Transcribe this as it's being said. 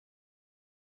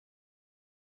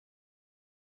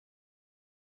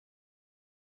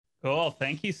Cool.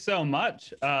 Thank you so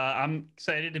much. I'm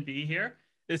excited to be here.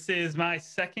 This is my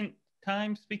second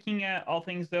time speaking at All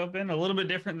Things Open. A little bit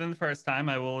different than the first time,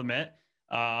 I will admit,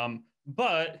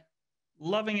 but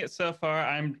loving it so far.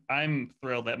 I'm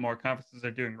thrilled that more conferences are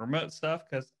doing remote stuff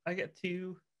because I get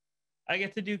to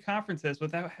do conferences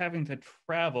without having to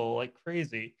travel like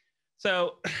crazy.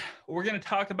 So we're going to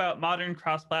talk about modern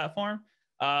cross-platform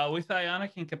with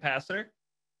Ionic and Capacitor.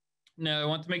 No, I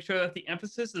want to make sure that the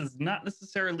emphasis is not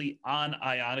necessarily on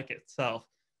Ionic itself.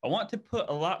 I want to put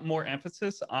a lot more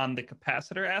emphasis on the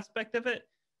capacitor aspect of it,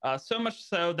 so much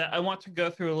so that I want to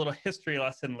go through a little history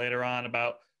lesson later on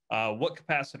about what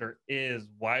capacitor is,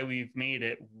 why we've made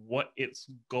it, what its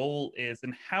goal is,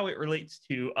 and how it relates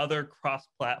to other cross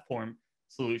platform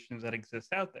solutions that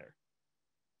exist out there.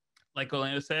 Like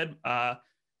Orlando said,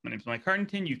 my name is Mike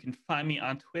Hartington. You can find me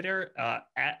on Twitter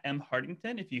at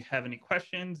mhartington. If you have any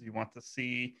questions, you want to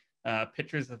see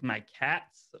pictures of my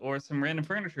cats or some random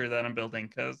furniture that I'm building,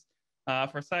 because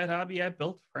for a side hobby, I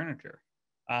built furniture.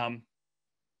 Um,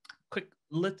 Quick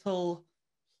little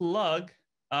plug.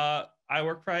 I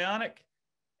work for Ionic,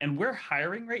 and we're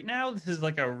hiring right now. This is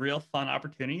like a real fun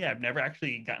opportunity. I've never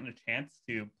actually gotten a chance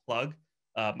to plug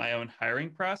my own hiring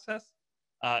process.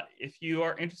 If you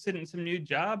are interested in some new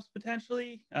jobs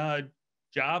potentially,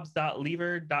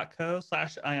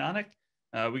 jobs.lever.co/ionic.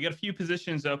 We got a few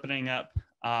positions opening up,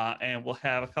 and we'll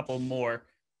have a couple more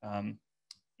um,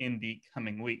 in the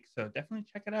coming week. So definitely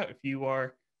check it out if you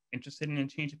are interested in a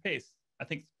change of pace. I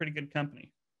think it's a pretty good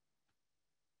company.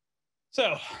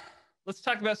 So let's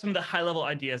talk about some of the high level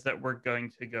ideas that we're going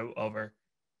to go over.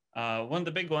 One of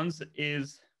the big ones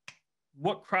is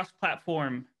what cross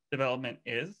platform development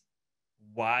is,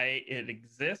 why it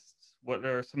exists, what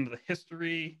are some of the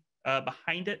history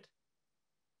behind it.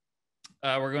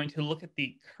 We're going to look at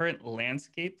the current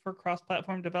landscape for cross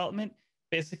platform development.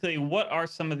 Basically, what are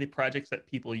some of the projects that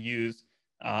people use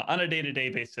on a day to day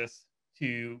basis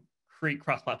to create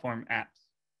cross platform apps?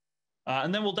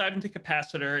 And then we'll dive into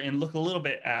capacitor and look a little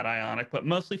bit at Ionic, but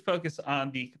mostly focus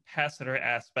on the capacitor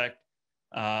aspect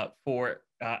for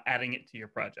adding it to your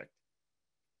project.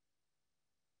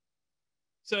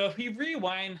 So if we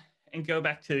rewind and go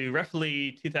back to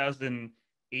roughly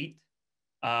 2008,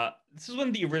 this is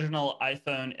when the original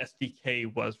iPhone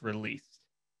SDK was released.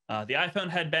 The iPhone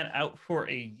had been out for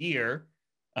a year.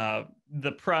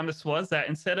 The promise was that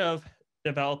instead of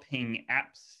developing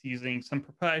apps using some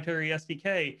proprietary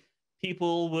SDK,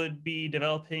 people would be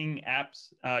developing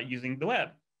apps using the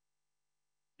web.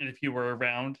 And if you were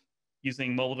around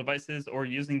using mobile devices or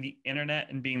using the internet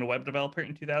and being a web developer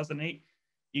in 2008,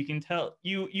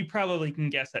 you probably can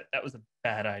guess that that was a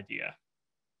bad idea.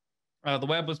 The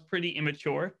web was pretty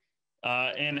immature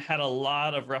and had a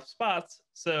lot of rough spots.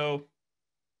 So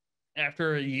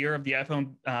after a year of the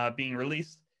iPhone being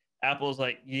released, Apple's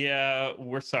like, yeah,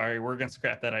 we're sorry, we're going to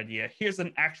scrap that idea. Here's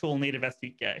an actual native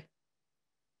SDK.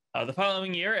 The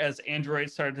following year, as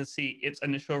Android started to see its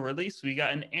initial release, we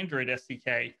got an Android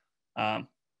SDK.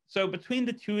 So between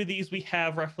the two of these, we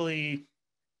have roughly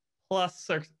plus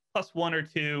one or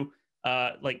two,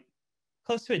 like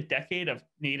close to a decade of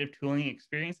native tooling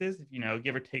experiences, if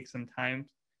give or take some time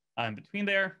in between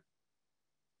there.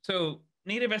 So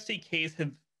native SDKs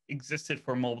have existed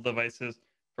for mobile devices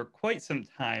for quite some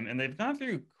time, and they've gone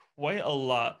through quite a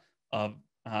lot of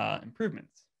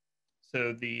improvements.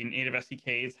 So the native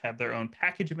SDKs have their own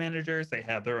package managers, they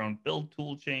have their own build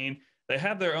tool chain, they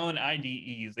have their own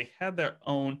IDEs, they have their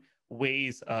own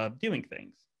ways of doing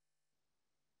things.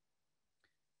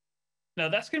 Now,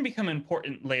 that's going to become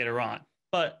important later on.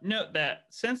 But note that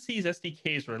since these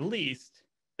SDKs released,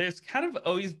 there's kind of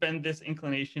always been this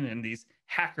inclination in these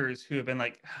hackers who have been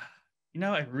like,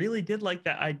 I really did like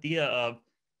that idea of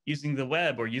using the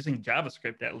web or using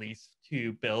JavaScript at least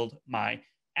to build my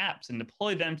apps and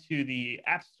deploy them to the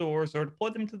app stores or deploy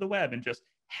them to the web and just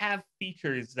have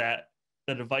features that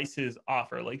the devices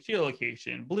offer, like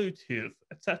geolocation, Bluetooth,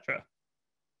 etc.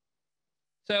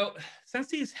 So since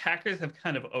these hackers have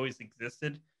kind of always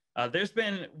existed, there's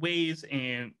been ways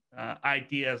and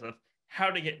ideas of how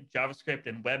to get JavaScript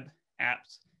and web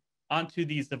apps onto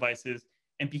these devices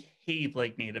and behave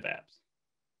like native apps.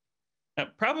 Now,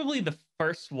 probably the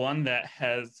first one that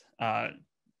has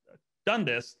done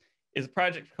this is a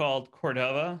project called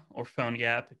Cordova or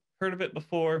PhoneGap. If you've heard of it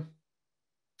before,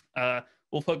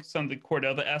 we'll focus on the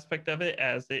Cordova aspect of it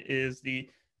as it is the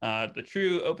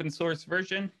true open source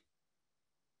version.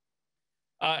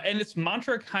 And its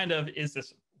mantra kind of is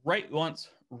this write once,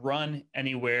 run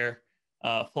anywhere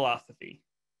philosophy.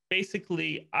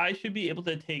 Basically, I should be able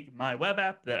to take my web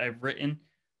app that I've written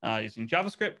using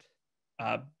JavaScript,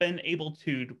 been able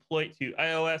to deploy it to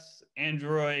iOS,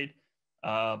 Android,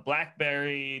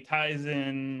 BlackBerry,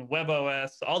 Tizen,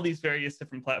 WebOS, all these various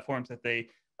different platforms that they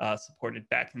supported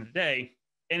back in the day,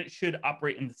 and it should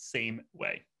operate in the same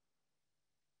way.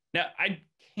 Now, I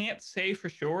can't say for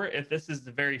sure if this is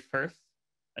the very first.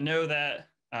 I know that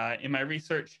in my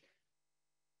research,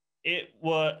 it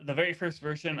was the very first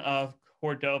version of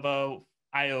Cordova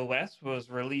iOS was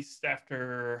released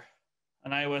after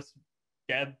an iOS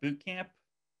dev bootcamp,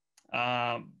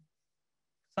 um,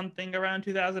 something around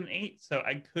 2008. So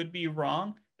I could be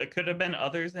wrong. There could have been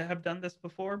others that have done this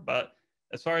before, but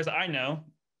as far as I know,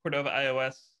 Cordova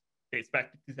iOS dates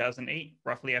back to 2008,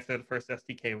 roughly after the first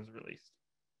SDK was released.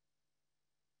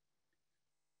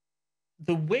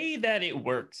 The way that it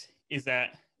works is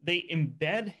that they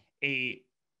embed a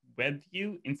web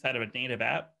view inside of a native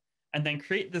app and then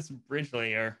create this bridge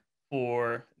layer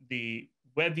for the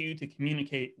web view to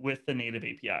communicate with the native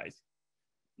APIs.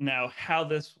 Now, how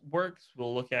this works,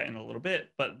 we'll look at in a little bit,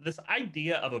 but this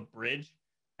idea of a bridge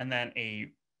and then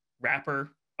a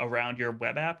wrapper around your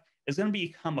web app is going to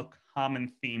become a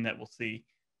common theme that we'll see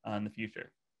in the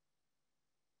future.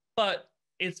 But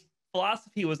its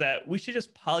philosophy was that we should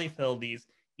just polyfill these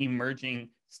emerging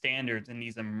standards and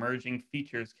these emerging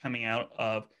features coming out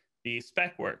of the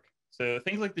spec work. So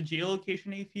things like the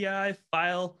geolocation API,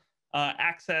 file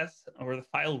access, or the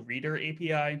file reader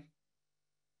API,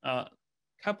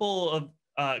 couple of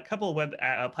web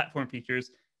platform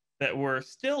features that were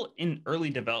still in early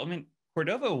development.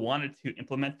 Cordova wanted to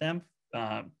implement them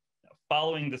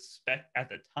following the spec at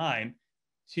the time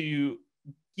to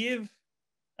give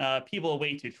people a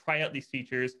way to try out these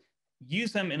features,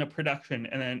 use them in a production,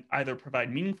 and then either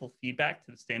provide meaningful feedback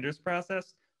to the standards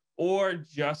process or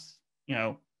just,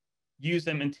 use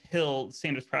them until the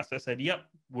standards process said, yep,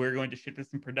 we're going to ship this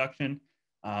in production.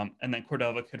 And then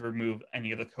Cordova could remove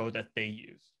any of the code that they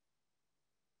use.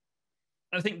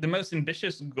 I think the most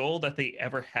ambitious goal that they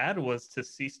ever had was to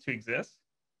cease to exist,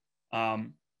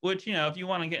 which, if you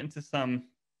want to get into some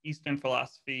Eastern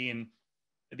philosophy and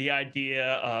the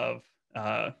idea of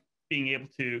being able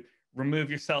to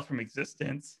remove yourself from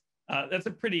existence, that's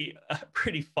a pretty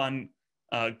fun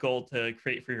goal to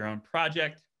create for your own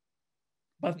project.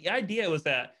 But the idea was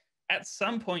that at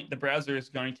some point, the browser is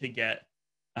going to get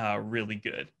really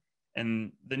good.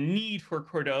 And the need for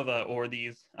Cordova or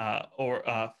these or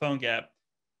PhoneGap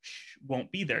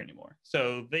won't be there anymore.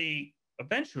 So they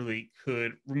eventually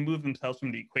could remove themselves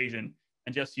from the equation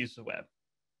and just use the web.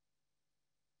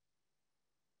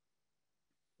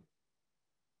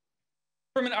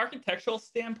 From an architectural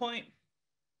standpoint,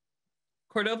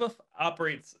 Cordova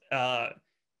operates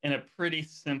in a pretty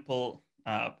simple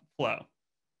flow.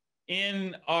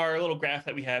 In our little graph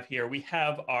that we have here, we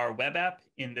have our web app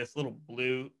in this little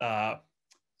blue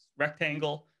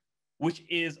rectangle, which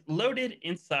is loaded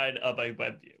inside of a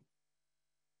web view.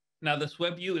 Now, this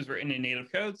web view is written in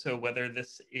native code, so whether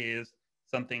this is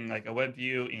something like a web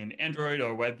view in Android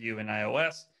or a web view in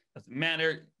iOS, doesn't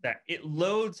matter, that it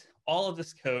loads all of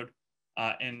this code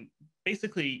and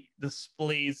basically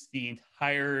displays the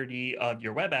entirety of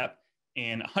your web app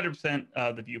in 100%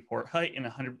 of the viewport height and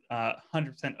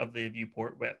 100% of the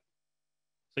viewport width.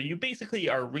 So you basically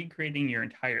are recreating your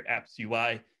entire app's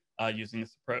UI using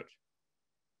this approach.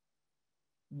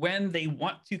 When they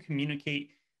want to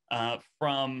communicate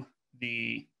from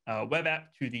the web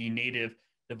app to the native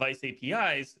device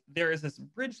APIs, there is this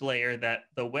bridge layer that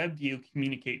the web view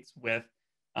communicates with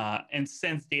and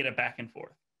sends data back and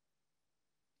forth.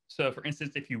 So for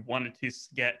instance, if you wanted to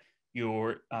get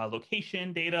your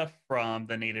location data from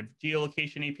the native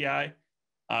geolocation API.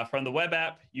 From the web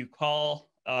app, you call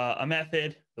a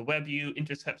method, the web view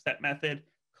intercepts that method,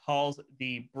 calls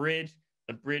the bridge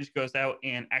goes out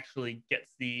and actually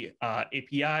gets the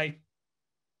API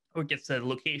or gets the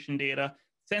location data,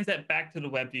 sends that back to the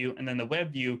web view, and then the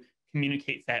web view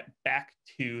communicates that back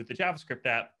to the JavaScript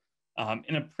app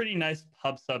in a pretty nice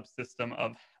pub-sub system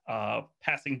of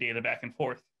passing data back and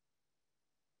forth.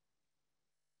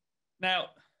 Now,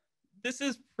 this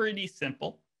is pretty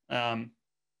simple. It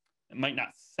might not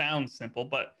sound simple,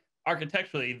 but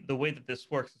architecturally, the way that this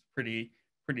works is pretty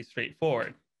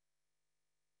straightforward.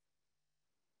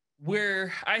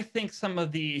 Where I think some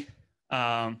of the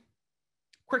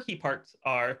quirky parts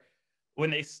are when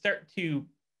they start to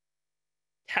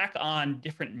tack on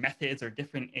different methods or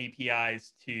different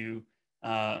APIs to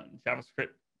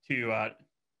JavaScript, to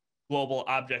global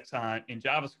objects in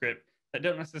JavaScript that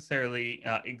don't necessarily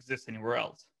exist anywhere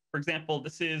else. For example,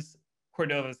 this is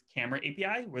Cordova's camera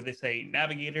API, where they say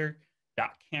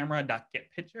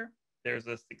navigator.camera.getPicture. There's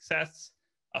a success,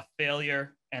 a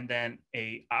failure, and then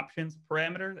a options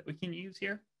parameter that we can use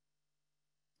here.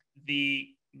 the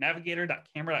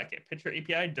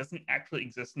navigator.camera.getPicture API doesn't actually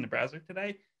exist in the browser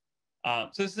today. So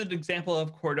this is an example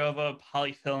of Cordova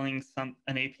polyfilling an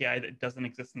API that doesn't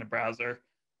exist in the browser,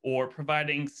 or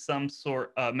providing some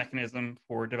sort of mechanism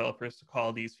for developers to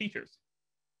call these features.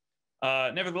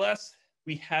 Nevertheless,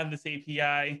 we have this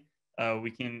API.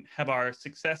 We can have our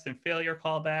success and failure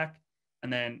callback,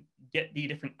 and then get the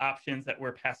different options that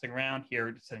we're passing around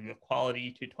here, setting the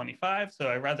quality to 25, so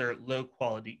a rather low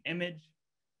quality image.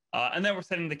 And then we're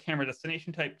setting the camera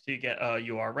destination type to get a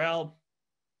URL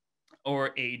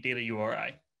or a data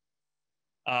URI.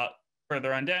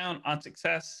 Further on down, on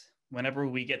success, whenever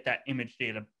we get that image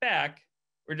data back,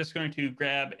 we're just going to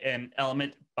grab an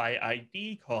element by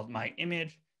ID called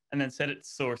myImage, and then set its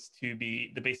source to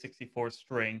be the base64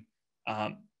 string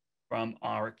from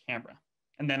our camera.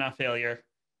 And then on failure,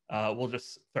 we'll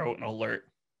just throw an alert.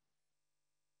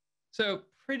 So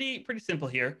pretty simple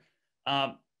here.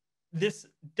 This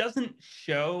doesn't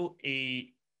show a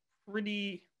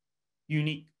pretty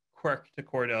unique quirk to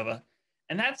Cordova,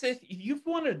 and that's if you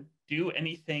want to do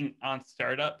anything on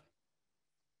startup,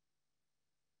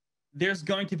 there's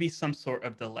going to be some sort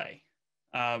of delay.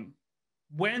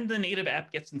 When the native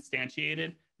app gets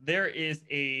instantiated, there's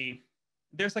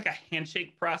like a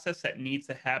handshake process that needs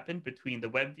to happen between the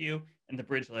web view and the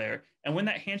bridge layer. And when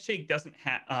that handshake doesn't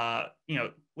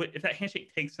if that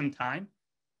handshake takes some time,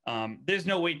 there's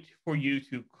no way for you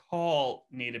to call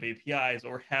native APIs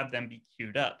or have them be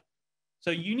queued up. So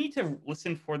you need to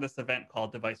listen for this event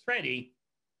called device ready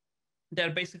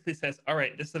that basically says, all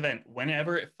right, this event,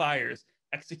 whenever it fires,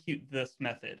 execute this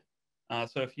method.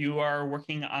 So if you are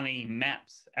working on a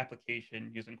maps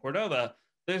application using Cordova,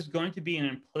 there's going to be an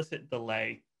implicit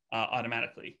delay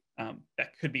automatically.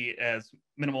 That could be as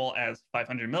minimal as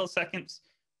 500 milliseconds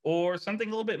or something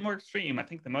a little bit more extreme. I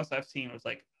think the most I've seen was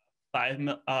like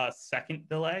 5-second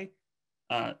delay.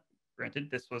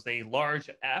 Granted, this was a large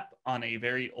app on a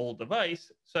very old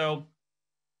device, so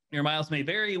your miles may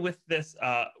vary with this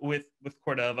with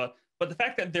Cordova. But the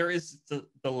fact that there is a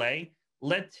delay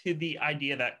led to the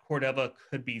idea that Cordova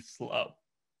could be slow.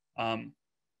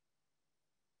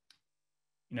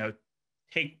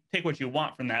 Take what you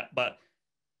want from that, but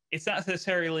it's not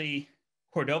necessarily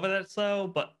Cordova that's slow,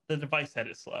 but the device that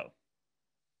is slow.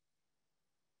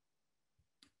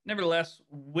 Nevertheless,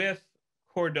 with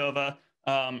Cordova,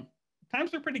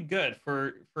 times are pretty good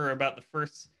for about the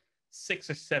first 6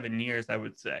 or 7 years, I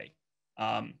would say.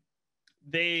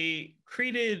 They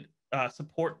created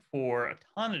support for a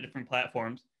ton of different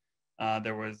platforms.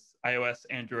 There was iOS,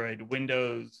 Android,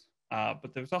 Windows,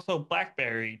 but there was also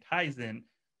BlackBerry, Tizen,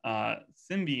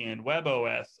 Symbian,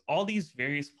 WebOS, all these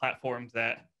various platforms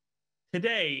that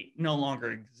today no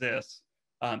longer exist.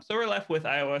 So we're left with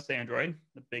iOS, Android,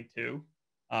 the big two,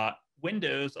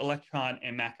 Windows, Electron,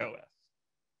 and macOS.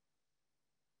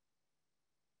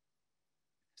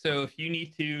 So if you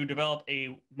need to develop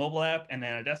a mobile app and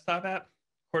then a desktop app,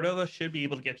 Cordova should be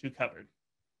able to get you covered.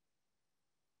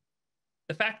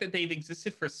 The fact that they've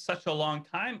existed for such a long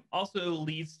time also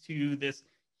leads to this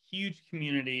huge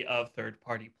community of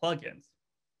third-party plugins.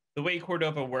 The way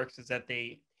Cordova works is that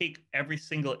they take every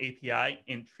single API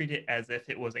and treat it as if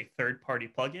it was a third-party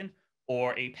plugin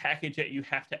or a package that you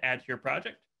have to add to your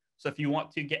project. So if you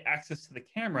want to get access to the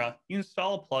camera, you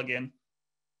install a plugin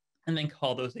and then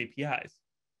call those APIs.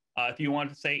 If you want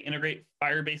to say integrate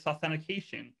Firebase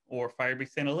authentication or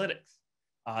Firebase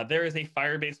analytics, there is a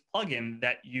Firebase plugin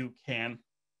that you can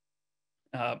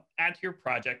add to your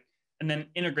project and then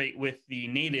integrate with the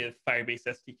native Firebase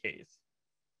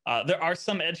SDKs. There are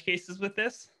some edge cases with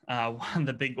this. One of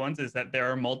the big ones is that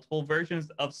there are multiple versions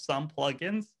of some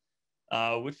plugins,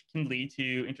 which can lead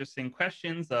to interesting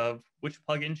questions of which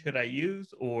plugin should I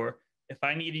use, or if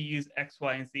I need to use X,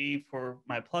 Y, and Z for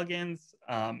my plugins,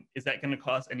 is that going to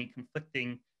cause any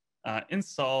conflicting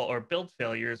install or build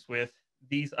failures with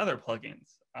these other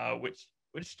plugins,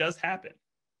 which does happen.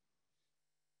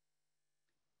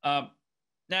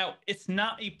 Now, it's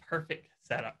not a perfect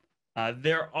setup.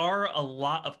 There are a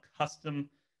lot of custom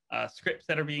scripts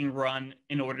that are being run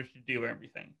in order to do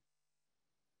everything.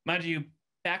 Mind you,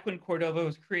 back when Cordova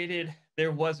was created,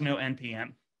 there was no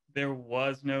NPM. There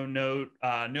was no node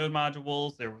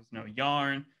modules. There was no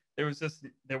yarn. There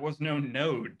was no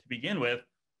node to begin with.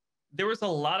 There was a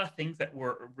lot of things that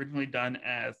were originally done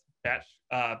as bash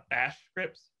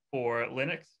scripts for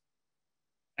Linux,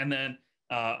 and then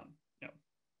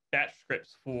batch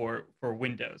scripts for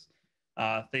Windows.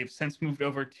 They've since moved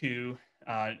over to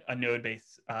a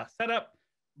node-based setup,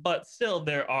 but still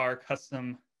there are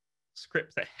custom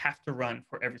scripts that have to run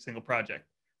for every single project,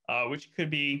 which could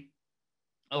be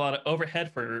a lot of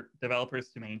overhead for developers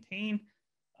to maintain,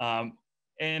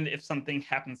 And if something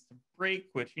happens to break,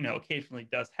 which, occasionally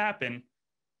does happen,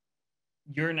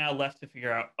 you're now left to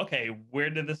figure out, okay, where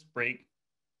did this break?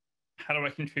 How do I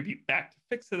contribute back to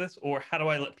fix this? Or how do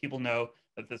I let people know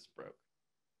that this broke?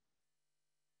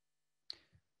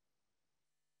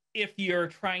 If you're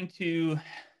trying to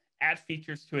add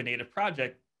features to a native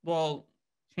project, well,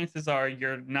 chances are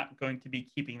you're not going to be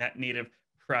keeping that native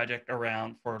project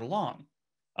around for long.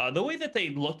 The way that they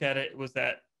looked at it was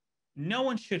that no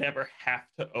one should ever have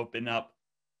to open up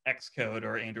Xcode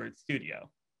or Android Studio.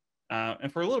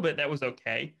 And for a little bit, that was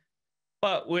okay.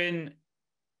 But when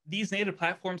these native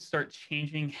platforms start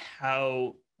changing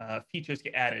how features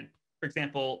get added, for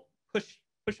example, push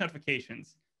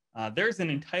notifications, there's an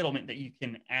entitlement that you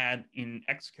can add in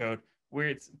Xcode where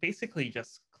it's basically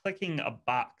just clicking a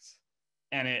box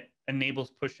and it enables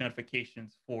push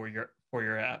notifications for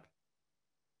your app.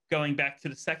 Going back to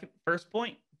the first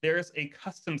point, there's a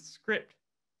custom script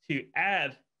to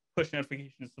add push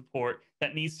notification support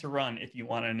that needs to run if you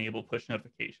want to enable push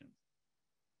notifications.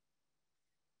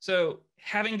 So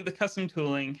having the custom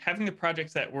tooling, having the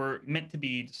projects that were meant to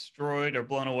be destroyed or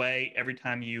blown away every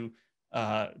time you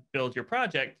build your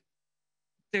project,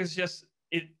 there's just,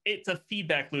 it's a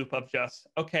feedback loop of just,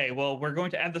 okay, well, we're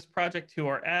going to add this project to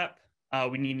our app.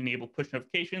 We need to enable push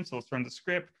notifications, so let's run the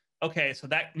script. Okay, so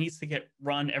that needs to get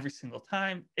run every single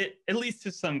time. It leads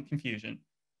to some confusion.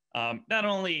 Not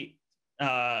only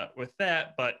with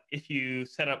that, but if you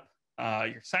set up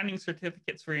your signing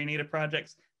certificates for your native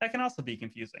projects, that can also be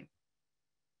confusing.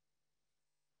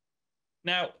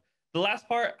 Now, the last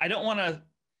part, I don't want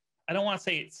to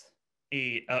say it's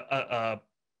a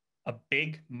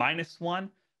big -1,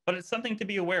 but it's something to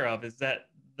be aware of, is that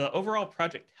the overall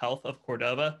project health of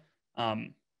Cordova,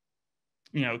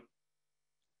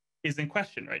 is in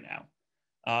question right now.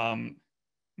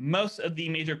 Most of the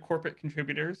major corporate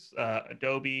contributors,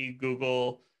 Adobe,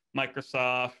 Google,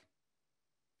 Microsoft,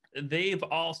 they've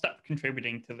all stopped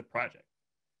contributing to the project.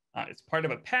 It's part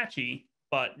of Apache,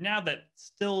 but now that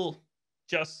still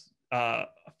just a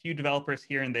few developers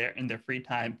here and there in their free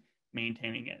time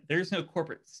maintaining it. There's no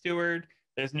corporate steward.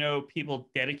 There's no people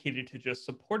dedicated to just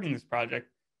supporting this project.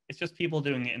 It's just people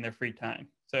doing it in their free time.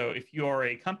 So if you are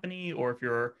a company or if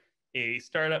you're a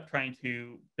startup trying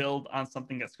to build on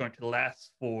something that's going to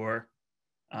last for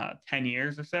 10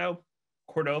 years or so,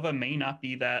 Cordova may not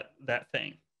be that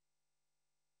thing.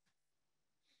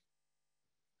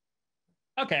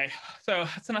 Okay, so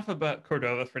that's enough about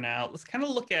Cordova for now. Let's kind of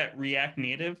look at React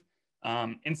Native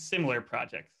and similar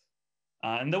projects.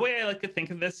 And the way I like to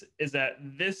think of this is that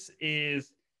this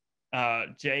is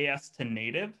JS to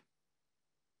native.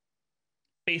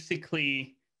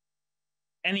 Basically,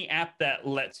 any app that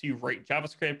lets you write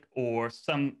JavaScript or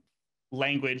some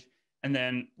language and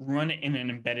then run it in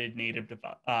an embedded native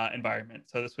environment.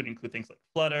 So this would include things like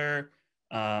Flutter,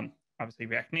 obviously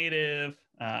React Native,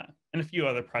 and a few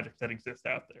other projects that exist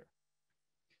out there.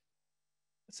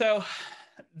 So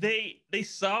they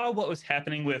saw what was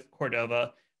happening with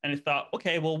Cordova and they thought,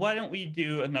 okay, well, why don't we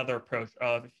do another approach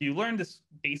of, if you learn this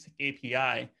basic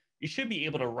API, you should be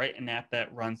able to write an app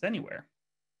that runs anywhere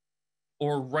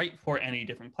or write for any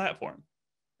different platform.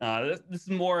 This is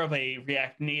more of a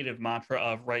React Native mantra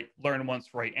of learn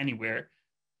once, write anywhere.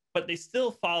 But they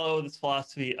still follow this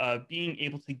philosophy of being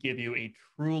able to give you a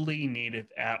truly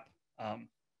native app. And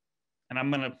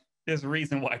there's a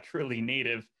reason why truly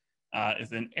native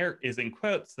is in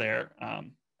quotes there,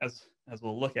 as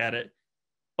we'll look at it.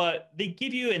 But they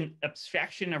give you an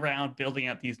abstraction around building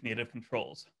out these native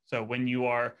controls. So when you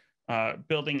are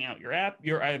building out your app,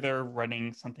 you're either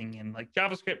running something in like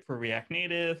JavaScript for React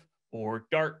Native or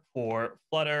Dart for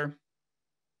Flutter.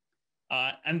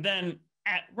 And then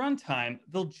at runtime,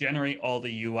 they'll generate all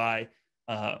the UI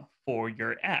for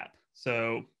your app.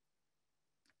 So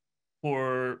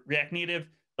for React Native,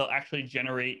 they'll actually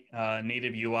generate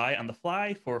native UI on the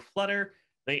fly. For Flutter,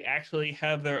 they actually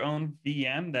have their own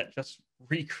VM that just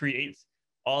recreates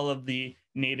all of the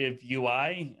native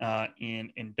UI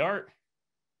in Dart.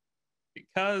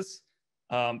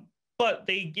 But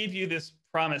they give you this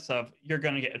promise of you're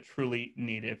going to get a truly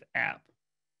native app.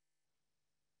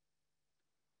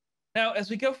 Now, as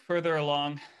we go further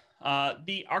along,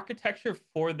 the architecture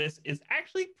for this is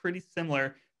actually pretty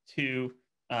similar to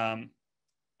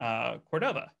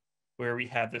Cordova, where we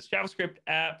have this JavaScript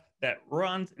app that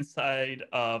runs inside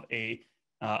of a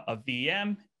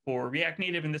VM. For React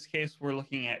Native, in this case, we're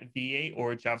looking at V8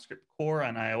 or JavaScript Core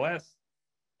on iOS.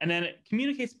 And then it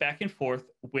communicates back and forth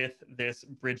with this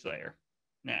bridge layer.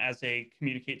 Now, as they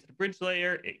communicate to the bridge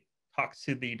layer, it talks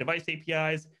to the device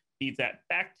APIs, feeds that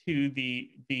back to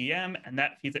the VM, and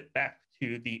that feeds it back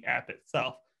to the app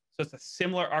itself. So it's a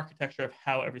similar architecture of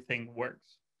how everything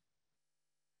works.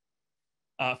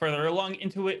 Further along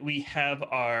into it, we have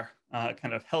our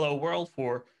kind of hello world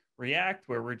for React,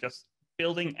 where we're just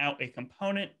building out a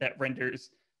component that renders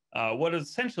what is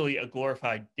essentially a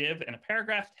glorified div and a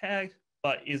paragraph tag,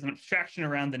 but is an abstraction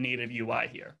around the native UI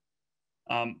here.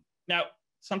 Now,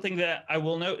 something that I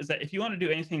will note is that if you want to do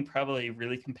anything probably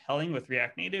really compelling with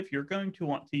React Native, you're going to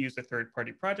want to use a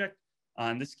third-party project.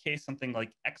 In this case, something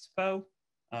like Expo.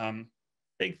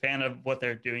 Big fan of what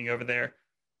they're doing over there.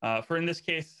 For in this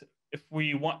case, if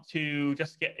we want to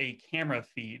just get a camera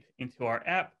feed into our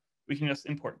app, we can just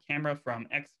import camera from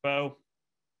Expo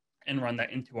and run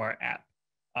that into our app.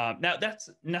 Now, that's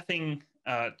nothing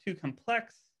too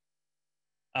complex.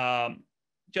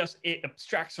 Just it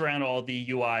abstracts around all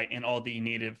the UI and all the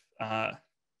native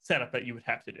setup that you would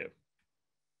have to do.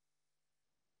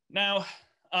 Now,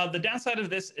 the downside of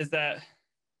this is that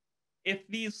if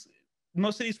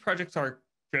most of these projects are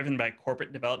driven by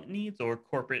corporate development needs or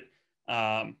corporate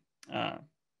or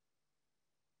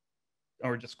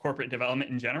just corporate development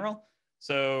in general.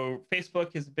 So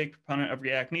Facebook is a big proponent of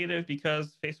React Native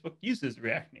because Facebook uses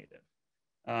React Native.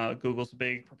 Google's a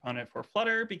big proponent for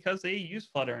Flutter because they use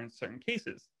Flutter in certain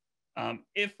cases.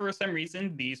 If for some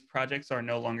reason these projects are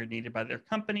no longer needed by their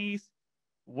companies,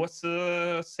 what's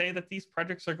to say that these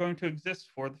projects are going to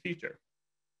exist for the future?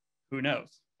 Who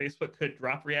knows? Facebook could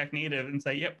drop React Native and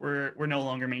say, yep, we're no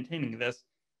longer maintaining this.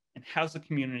 And how's the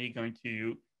community going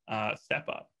to step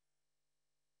up?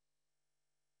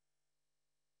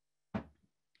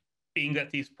 Being that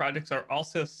these projects are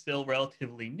also still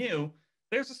relatively new,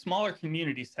 there's a smaller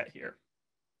community set here.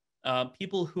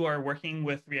 People who are working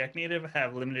with React Native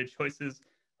have limited choices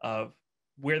of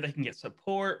where they can get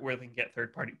support, where they can get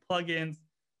third-party plugins,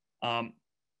 and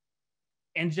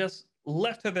just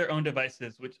left to their own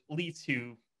devices, which leads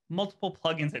to multiple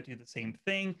plugins that do the same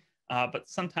thing, but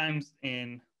sometimes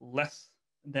in less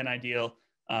than ideal,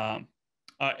 in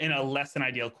a less than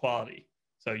ideal quality.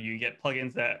 So you get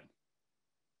plugins that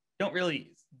don't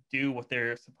really do what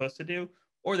they're supposed to do,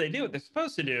 or they do what they're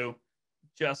supposed to do,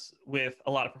 just with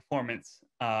a lot of performance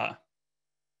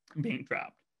being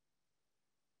dropped.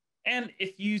 And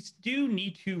if you do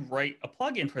need to write a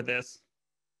plugin for this,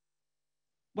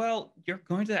 well, you're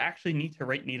going to actually need to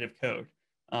write native code.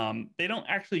 They don't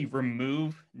actually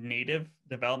remove native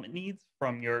development needs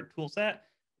from your toolset.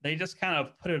 They just kind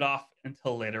of put it off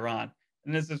until later on.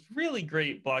 And there's this really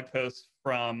great blog post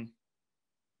from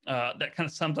that kind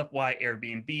of sums up why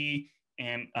Airbnb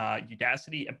and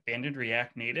Udacity abandoned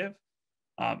React Native.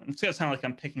 It's going to sound like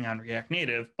I'm picking on React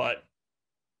Native, but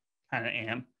kind of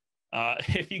am.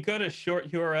 If you go to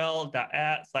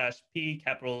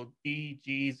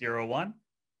shorturl.at/p_DG01,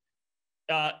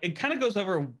 it kind of goes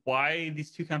over why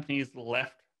these two companies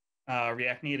left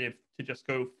React Native to just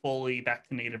go fully back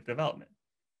to native development.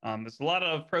 There's a lot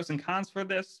of pros and cons for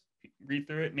this. Read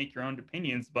through it, make your own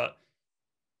opinions, but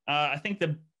I think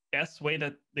the best way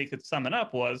that they could sum it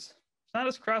up was it's not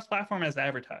as cross-platform as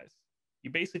advertised. You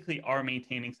basically are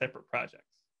maintaining separate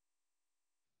projects.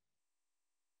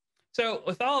 So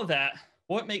with all of that,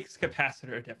 what makes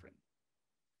Capacitor different?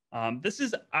 This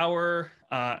is our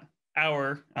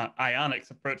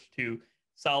Ionic's approach to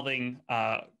solving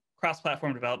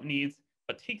cross-platform development needs,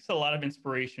 but takes a lot of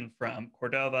inspiration from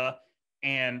Cordova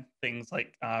and things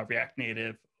like React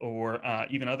Native or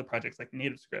even other projects like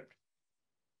NativeScript.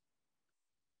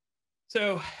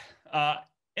 So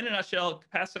in a nutshell,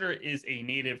 Capacitor is a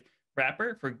native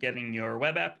wrapper for getting your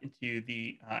web app into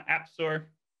the App Store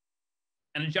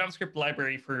and a JavaScript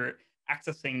library for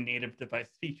accessing native device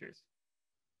features.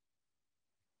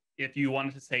 If you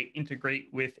wanted to, say, integrate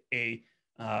with a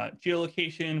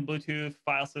geolocation, Bluetooth,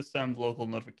 file system, local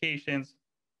notifications,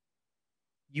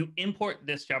 you import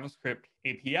this JavaScript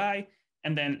API,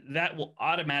 and then that will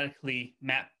automatically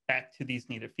map back to these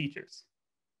native features.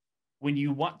 When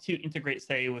you want to integrate,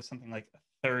 say, with something like a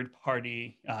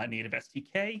third-party native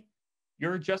SDK,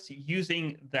 you're just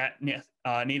using that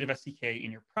native SDK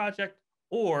in your project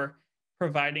or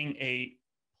providing a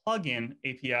plugin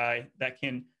API that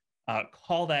can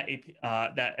call that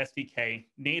SDK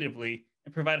natively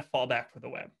and provide a fallback for the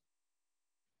web.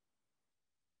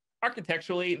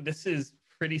 Architecturally, this is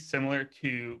pretty similar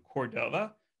to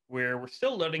Cordova, where we're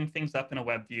still loading things up in a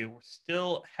web view. We're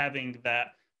still having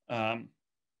that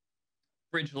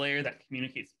bridge layer that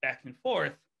communicates back and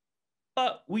forth,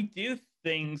 but we do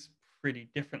things pretty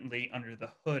differently under the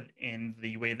hood in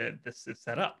the way that this is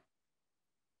set up.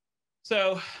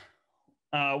 So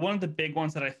one of the big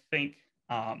ones that I think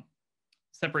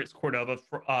separates Cordova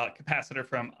Capacitor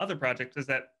from other projects is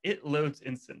that it loads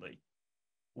instantly.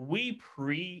 We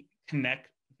pre-connect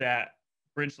that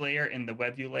bridge layer in the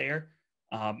WebView layer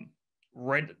um,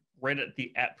 right at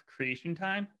the app creation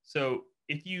time. So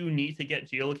if you need to get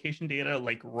geolocation data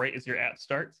like right as your app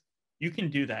starts, you can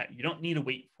do that. You don't need to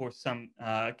wait for some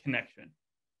connection.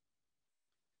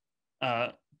 Uh,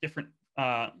 different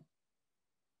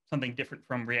Something different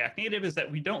from React Native is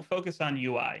that we don't focus on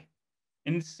UI.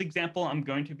 In this example, I'm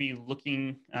going to be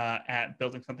looking at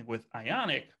building something with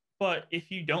Ionic, but if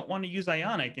you don't want to use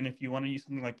Ionic, and if you want to use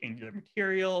something like Angular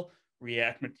Material,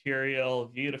 React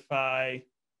Material, Vuetify,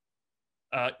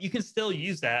 you can still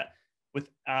use that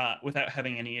without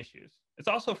having any issues. It's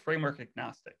also framework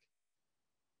agnostic.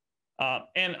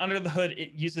 And under the hood,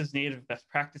 it uses native best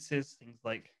practices, things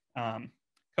like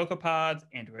CocoaPods,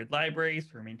 Android libraries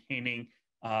for maintaining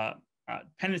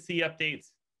dependency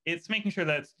updates. It's making sure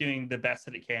that it's doing the best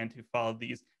that it can to follow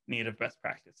these native best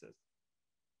practices.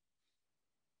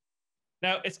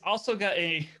 Now, it's also got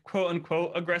a quote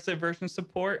unquote aggressive version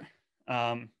support.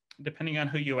 Depending on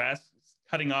who you ask,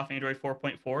 cutting off Android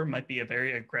 4.4 might be a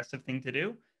very aggressive thing to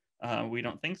do. We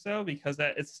don't think so because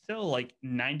that it's still like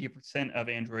 90% of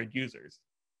Android users.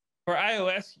 For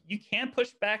iOS, you can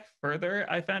push back further,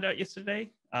 I found out yesterday,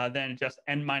 than just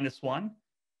N-1.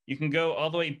 You can go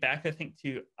all the way back, I think,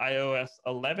 to iOS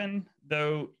 11,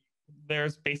 though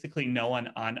there's basically no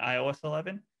one on iOS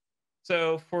 11.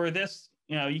 So for this,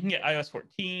 you can get iOS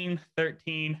 14,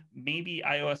 13, maybe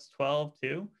iOS 12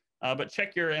 too, but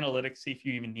check your analytics, see if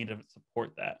you even need to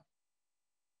support that.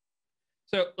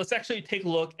 So let's actually take a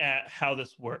look at how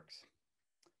this works.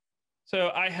 So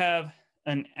I have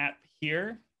an app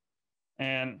here,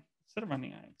 and instead of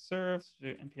running Ionic serve,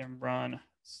 do npm run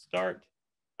start.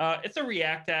 It's a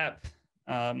React app.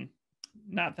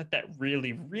 Not that that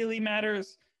really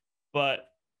matters,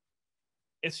 but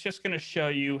it's just going to show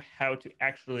you how to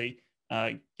actually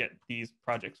get these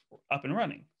projects up and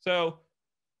running. So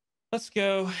let's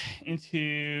go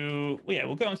into,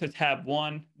 we'll go into tab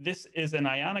 1. This is an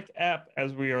Ionic app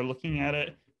as we are looking at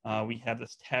it. We have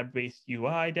this tab-based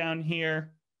UI down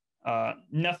here.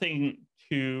 Nothing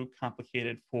too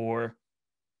complicated for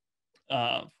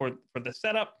the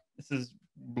setup. This is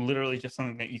literally just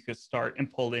something that you could start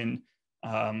and pull in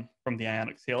from the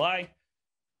Ionic CLI.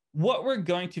 What we're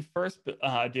going to first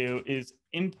do is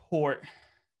import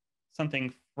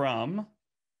something from,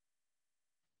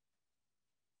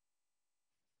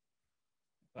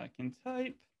 if I can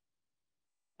type,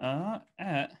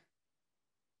 at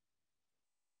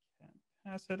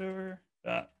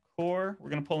capacitor.core. We're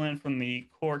going to pull in from the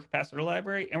core capacitor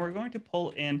library, and we're going to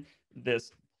pull in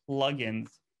this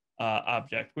plugins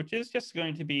object, which is just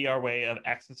going to be our way of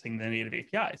accessing the native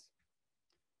APIs.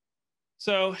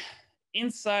 So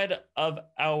inside of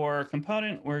our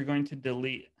component, we're going to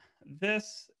delete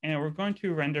this, and we're going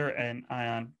to render an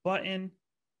Ion button,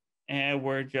 and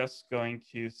we're just going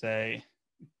to say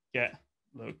get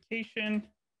location.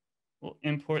 We'll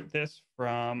import this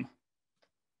from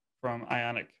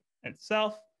Ionic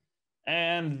itself,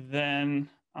 and then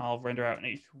I'll render out an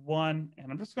H1,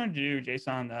 and I'm just going to do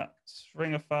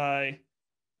JSON.stringify.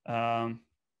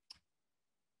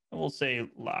 We'll say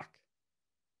lock.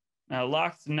 Now,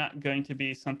 lock's not going to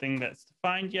be something that's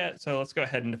defined yet, so let's go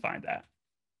ahead and define that.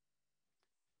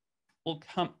 We'll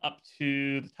come up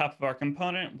to the top of our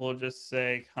component. We'll just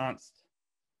say const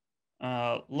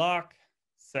lock,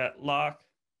 set lock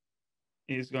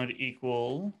is going to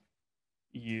equal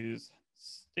use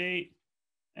state,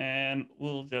 and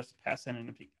we'll just pass in an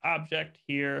empty object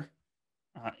here,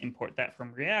 import that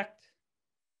from React,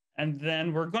 and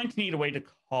then we're going to need a way to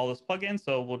call this plugin,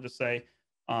 so we'll just say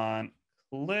on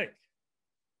click,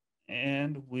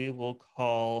 and we will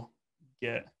call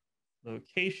get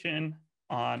location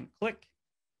on click.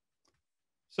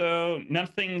 So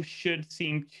nothing should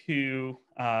seem too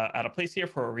out of place here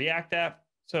for a React app.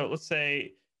 So let's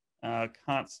say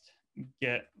const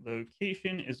get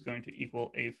location is going to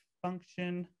equal a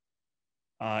function.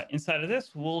 Inside of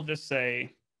this, we'll just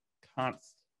say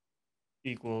const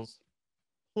equals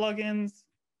plugins.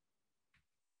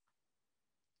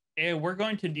 And we're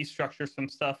going to destructure some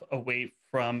stuff away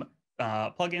from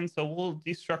plugins. So we'll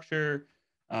destructure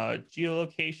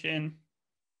geolocation.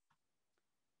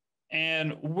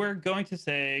 And we're going to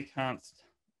say const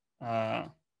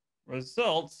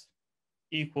results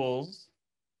equals,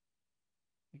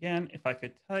 again, if I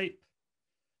could type,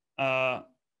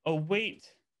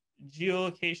 await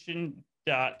geolocation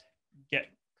dot get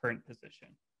current position.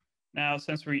 Now,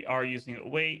 since we are using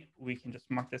await, we can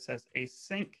just mark this as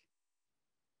async.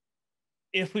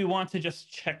 If we want to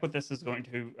just check what this is going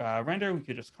to render, we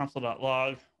could just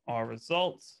console.log our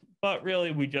results. But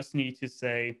really, we just need to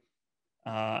say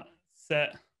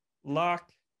set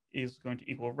lock is going to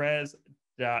equal res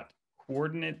dot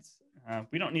coordinates.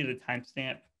 We don't need a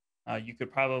timestamp. You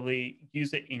could probably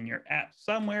use it in your app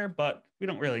somewhere, but we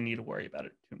don't really need to worry about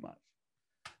it too much.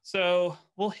 So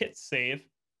we'll hit save.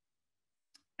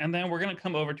 And then we're going to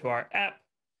come over to our app.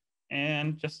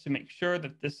 And just to make sure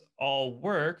that this all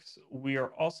works, we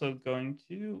are also going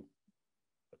to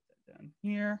put that down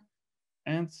here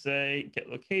and say get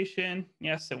location.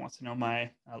 Yes, it wants to know my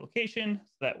location.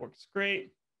 So that works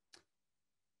great.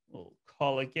 We'll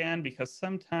call again because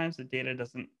sometimes the data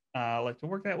doesn't like to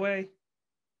work that way.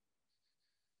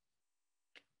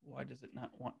 Why does it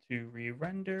not want to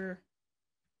re-render?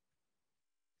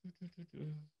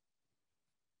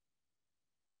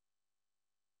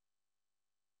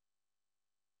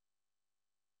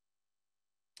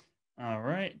 All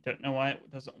right, don't know why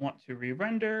it doesn't want to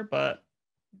re-render, but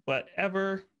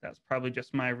whatever. That's probably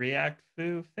just my React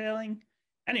foo failing.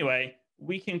 Anyway,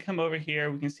 we can come over here.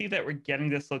 We can see that we're getting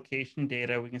this location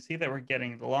data. We can see that we're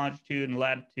getting the longitude and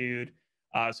latitude.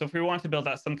 So if we want to build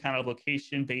out some kind of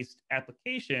location-based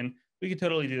application, we could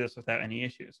totally do this without any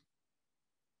issues.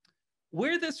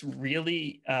 Where this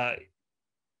really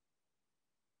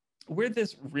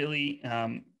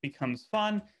becomes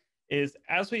fun is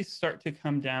as we start to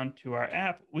come down to our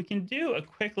app, we can do a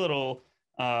quick little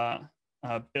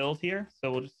build here.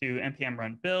 So we'll just do npm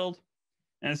run build.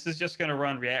 And this is just going to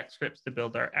run React scripts to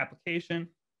build our application.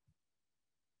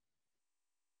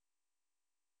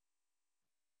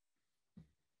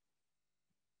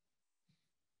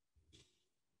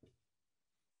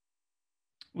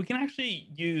 We can actually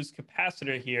use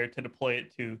Capacitor here to deploy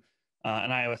it to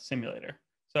an iOS simulator.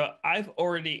 So I've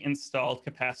already installed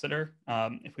Capacitor.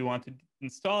 If we want to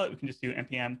install it, we can just do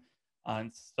npm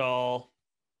install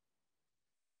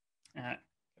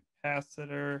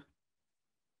Capacitor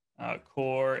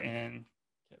core and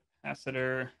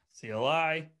Capacitor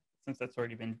CLI. Since that's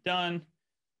already been done,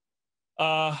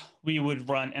 we would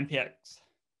run npx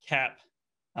cap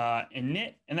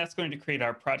init, and that's going to create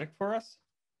our project for us.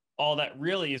 All that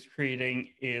really is creating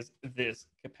is this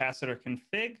capacitor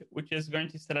config, which is going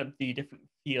to set up the different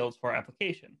fields for our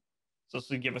application. So this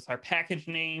will give us our package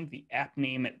name, the app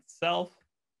name itself,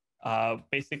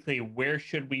 basically where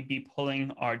should we be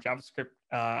pulling our JavaScript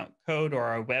code or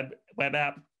our web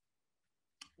app,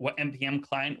 what npm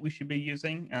client we should be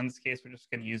using. In this case, we're just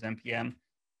going to use npm,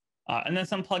 and then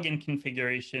some plugin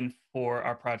configuration for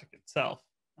our project itself.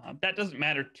 That doesn't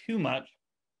matter too much.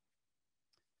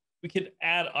 We could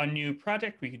add a new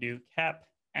project. We could do cap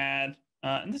add.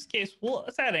 In this case,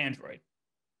 let's add Android.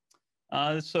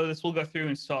 So this will go through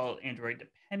and install Android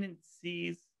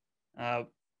dependencies. We'll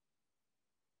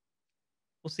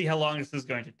see how long this is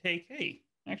going to take. Hey,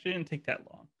 actually didn't take that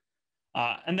long.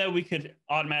 And then we could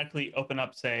automatically open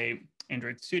up, say,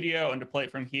 Android Studio and deploy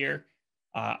it from here.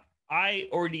 I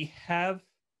already have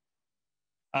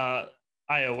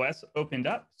iOS opened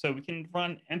up, so we can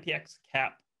run npx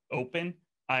cap open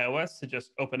iOS to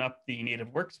just open up the native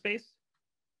workspace.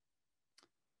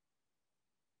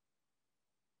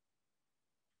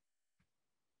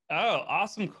 Oh,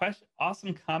 awesome question.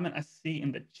 Awesome comment I see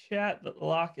in the chat that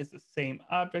lock is the same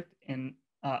object in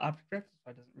object directory,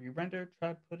 so it doesn't re-render.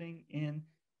 Try putting in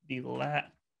the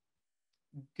lat.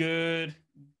 Good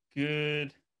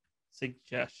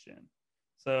suggestion.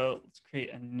 So let's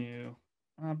create a new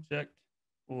object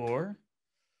or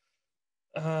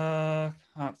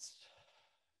const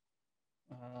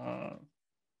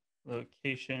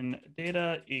location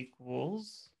data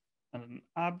equals an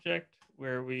object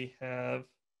where we have,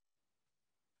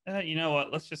 you know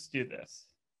what, let's just do this.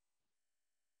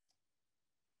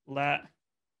 Lat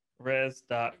res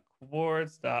dot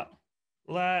coords dot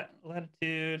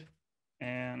latitude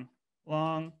and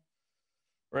long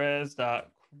res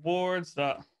dot coords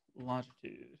dot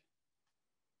longitude.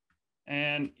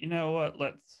 And you know what,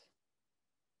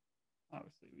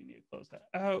 obviously we need to close that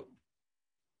out.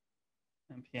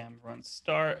 npm run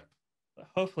start. But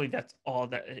hopefully that's all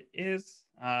that it is.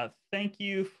 Thank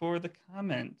you for the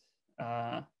comment,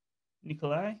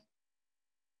 Nikolai.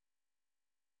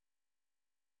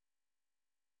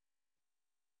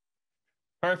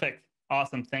 Perfect.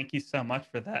 Awesome. Thank you so much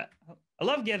for that. I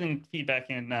love getting feedback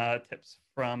and tips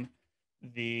from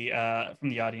the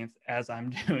audience as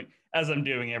I'm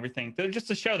doing everything. So just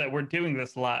to show that we're doing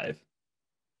this live.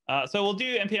 So we'll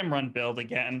do npm run build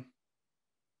again.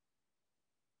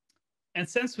 And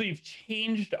since we've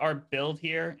changed our build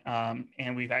here,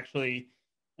 and we've actually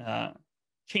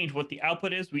changed what the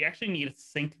output is, we actually need to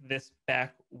sync this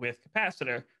back with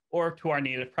Capacitor or to our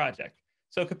native project.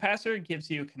 So Capacitor gives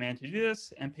you a command to do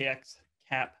this, npx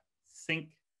cap sync.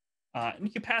 And you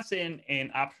can pass in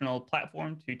an optional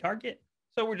platform to target.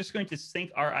 So we're just going to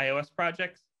sync our iOS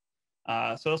projects.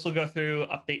 So this will go through,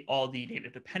 update all the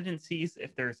native dependencies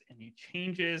if there's any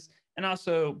changes, and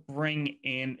also bring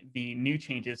in the new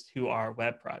changes to our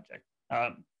web project.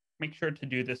 Make sure to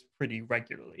do this pretty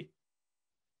regularly.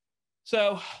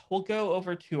 So we'll go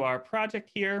over to our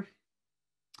project here.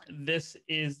 This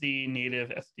is the native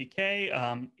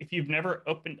SDK. If you've never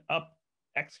opened up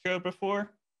Xcode before,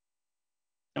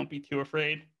 don't be too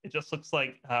afraid. It just looks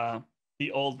like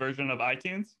the old version of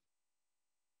iTunes.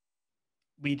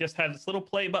 We just have this little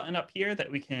play button up here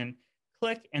that we can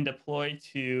click and deploy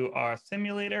to our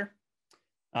simulator.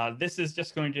 This is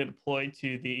just going to deploy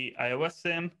to the iOS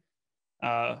sim.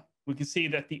 We can see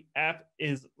that the app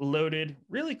is loaded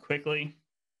really quickly.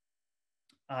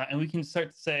 And we can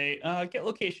start to say, get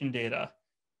location data.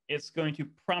 It's going to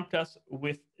prompt us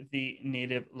with the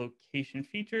native location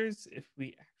features. If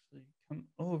we actually come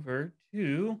over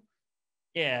to,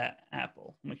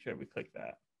 Apple, make sure we click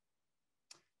that.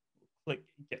 Click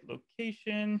get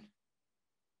location.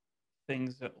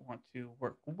 Things that want to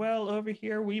work well over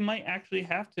here, we might actually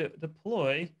have to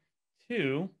deploy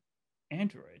to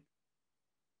Android.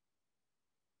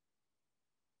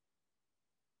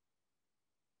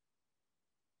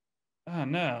 Oh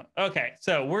no. Okay,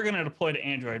 so we're going to deploy to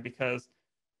Android because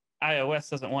iOS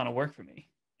doesn't want to work for me.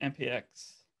 npx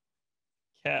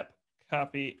cap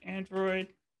copy Android.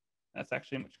 That's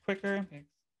actually much quicker.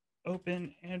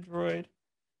 Open Android.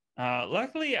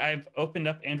 Luckily, I've opened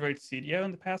up Android Studio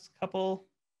in the past couple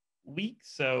weeks,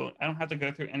 so I don't have to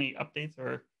go through any updates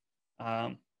or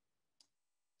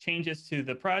changes to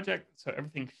the project. So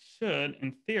everything should,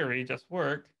 in theory, just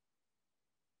work.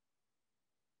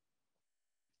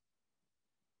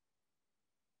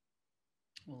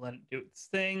 We'll let it do its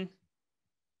thing.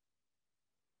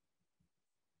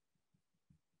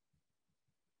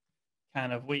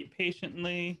 Kind of wait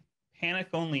patiently. Panic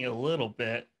only a little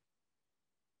bit.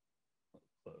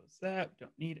 Close that.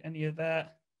 Don't need any of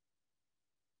that.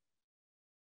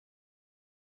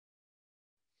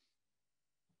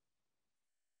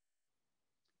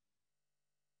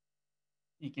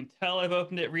 You can tell I've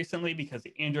opened it recently because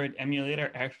the Android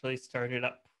emulator actually started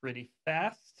up pretty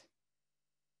fast.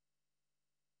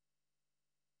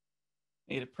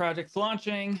 Native project's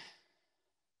launching.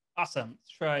 Awesome.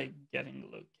 Let's try getting the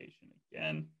location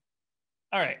again.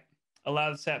 All right.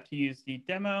 Allow this app to use the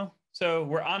demo. So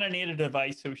we're on a native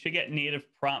device, so we should get native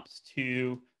prompts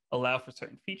to allow for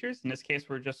certain features. In this case,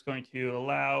 we're just going to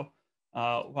allow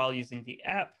while using the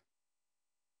app.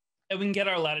 And we can get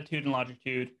our latitude and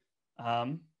longitude.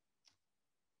 I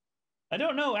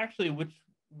don't know actually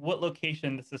what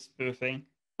location this is spoofing,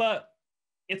 but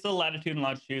it's a latitude and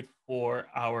longitude for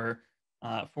our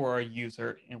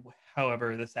user and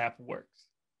however this app works.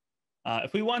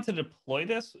 If we want to deploy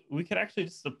this, we could actually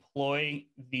just deploy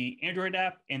the Android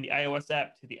app and the iOS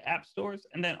app to the app stores,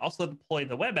 and then also deploy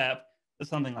the web app to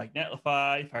something like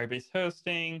Netlify, Firebase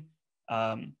Hosting,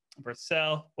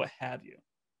 Vercel, what have you.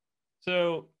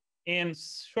 So in a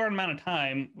short amount of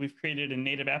time, we've created a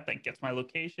native app that gets my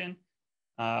location.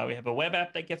 We have a web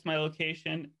app that gets my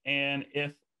location. And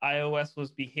if iOS was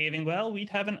behaving well, we'd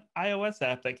have an iOS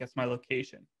app that gets my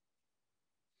location.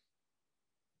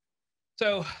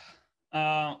 So, like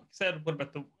I said, what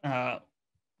about the,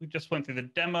 we just went through the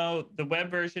demo, the web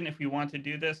version. If we want to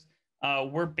do this,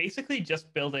 we're basically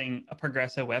just building a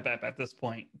progressive web app at this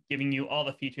point, giving you all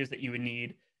the features that you would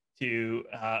need to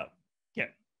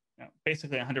get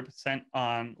basically 100%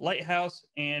 on Lighthouse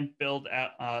and build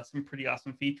out some pretty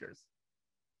awesome features.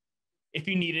 If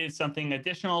you needed something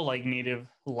additional like native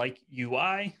like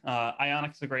UI,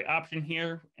 Ionic is a great option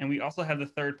here. And we also have the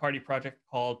third-party project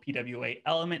called PWA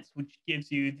Elements, which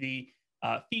gives you the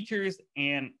features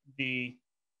and the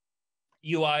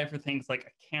UI for things like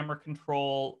a camera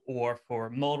control or for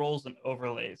modals and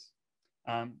overlays.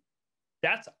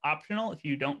 That's optional if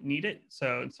you don't need it,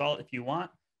 so install it if you want.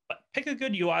 But pick a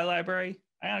good UI library.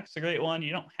 Ionic's a great one.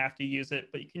 You don't have to use it,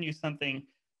 but you can use something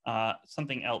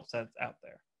else that's out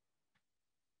there.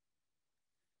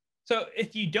 So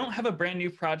if you don't have a brand new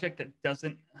project that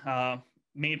doesn't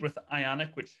made with Ionic,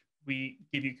 which we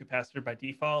give you Capacitor by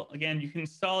default, again, you can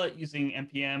install it using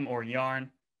npm or yarn.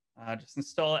 Just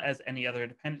install it as any other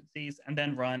dependencies and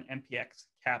then run npx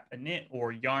cap init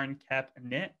or yarn cap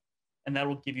init, and that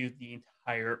will give you the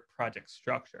entire project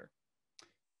structure.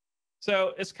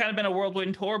 So it's kind of been a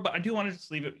whirlwind tour, but I do want to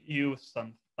just leave you with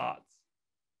some thoughts.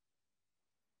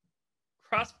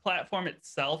 Cross-platform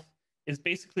itself is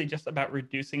basically just about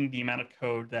reducing the amount of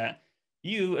code that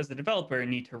you as a developer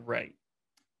need to write.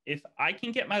 If I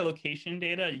can get my location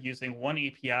data using one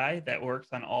API that works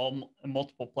on all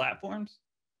multiple platforms,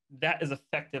 that is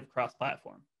effective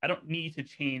cross-platform. I don't need to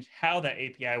change how that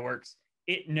API works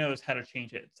it knows how to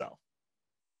change it itself.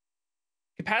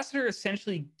 Capacitor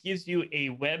essentially gives you a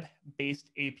web-based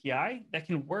API that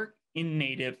can work in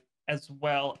native as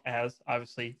well as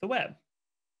obviously the web.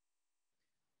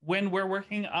 When we're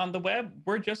working on the web,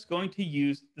 we're just going to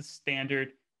use the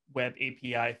standard web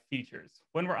API features.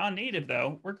 When we're on native,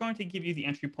 though, we're going to give you the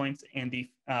entry points and the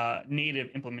native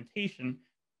implementation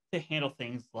to handle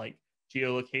things like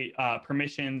geolocate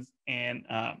permissions and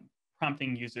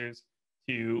prompting users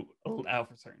to allow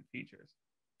for certain features.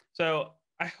 So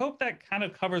I hope that kind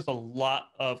of covers a lot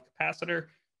of Capacitor.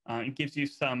 It gives you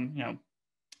some,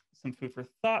 some food for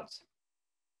thoughts.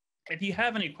 If you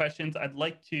have any questions, I'd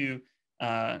like to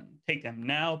take them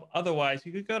now. Otherwise,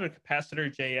 you could go to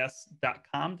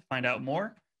capacitorjs.com to find out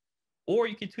more, or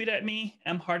you could tweet at me,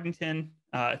 Hartington,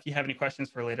 if you have any questions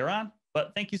for later on.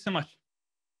 But thank you so much.